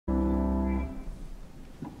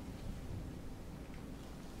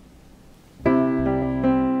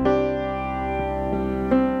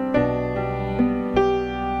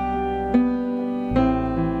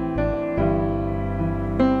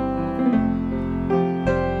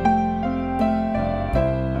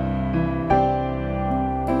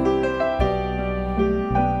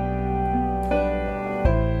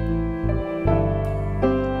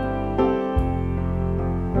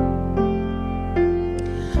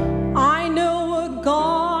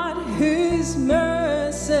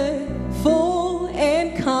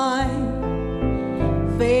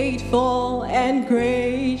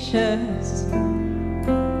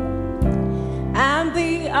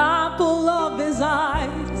his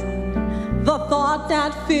eyes, the thought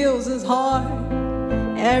that fills his heart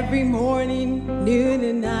every morning, noon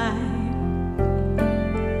and night.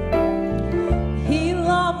 He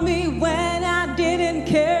loved me when I didn't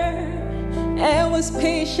care and was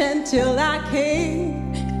patient till I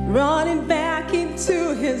came running back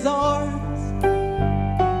into his arms.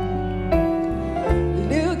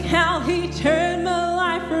 Look how he turned my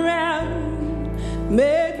life around,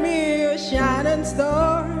 made me a shining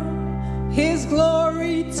star, his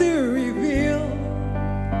glory to reveal.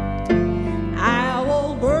 I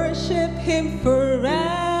will worship him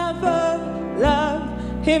forever, love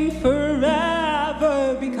him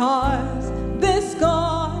forever, because this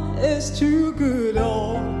God is too good.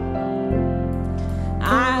 Oh,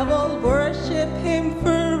 I will worship him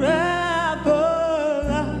forever,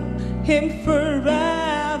 love him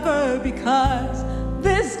forever, because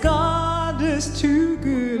this God is too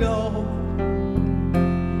good. Oh,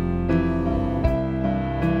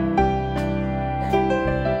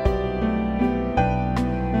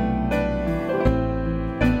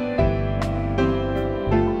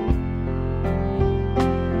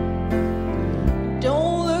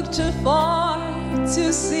 don't look too far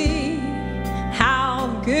to see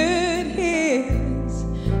how good he is,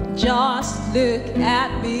 just look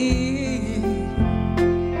at me.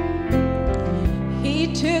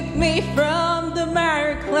 He took me from the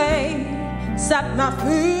miry clay, set my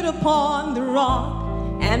foot upon the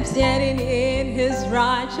rock, and standing in his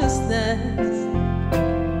righteousness.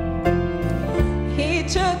 He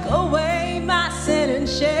took away my sin and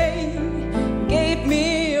shame, gave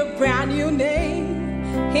me a brand new name,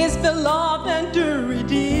 his beloved and to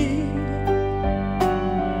redeem.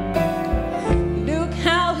 Look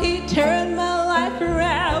how he turned my life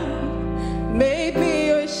around, made me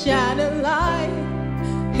a shining light,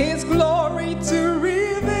 his glory to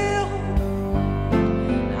reveal.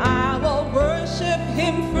 I will worship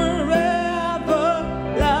him forever,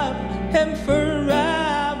 love him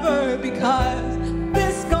forever, because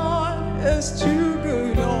this God is too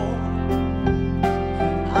good. Oh,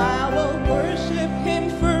 I will worship him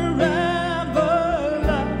forever,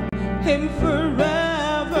 love him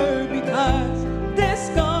forever, because this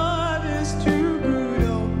God is too good.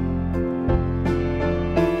 Oh,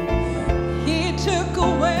 he took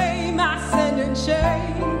away my sin and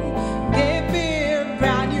shame, gave me a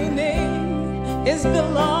brand new name, his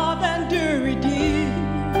beloved and to redeem.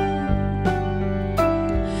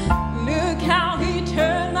 Look how he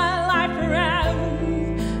turned my life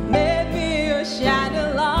around, made me a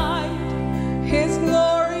shining light, his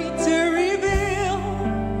glory to reveal.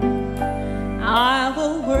 I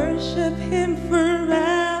will worship him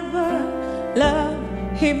forever, love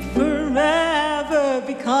him forever,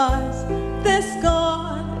 because this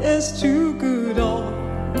God is too good. Oh,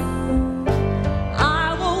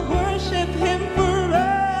 I will worship him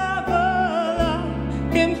forever, love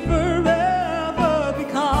him forever,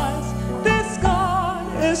 because this God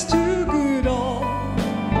is too good. Oh,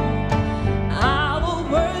 I will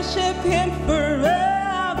worship him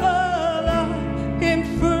forever, love him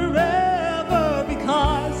forever,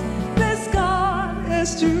 because this God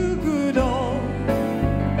is too good. Oh,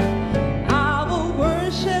 I will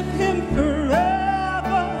worship him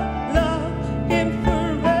forever, love him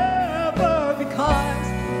forever, because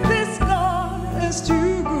this God is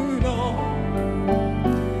too good. Oh,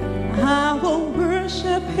 I will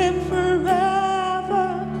worship him forever,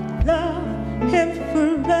 love him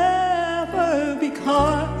forever,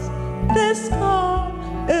 because this God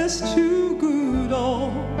is too good.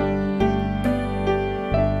 Oh,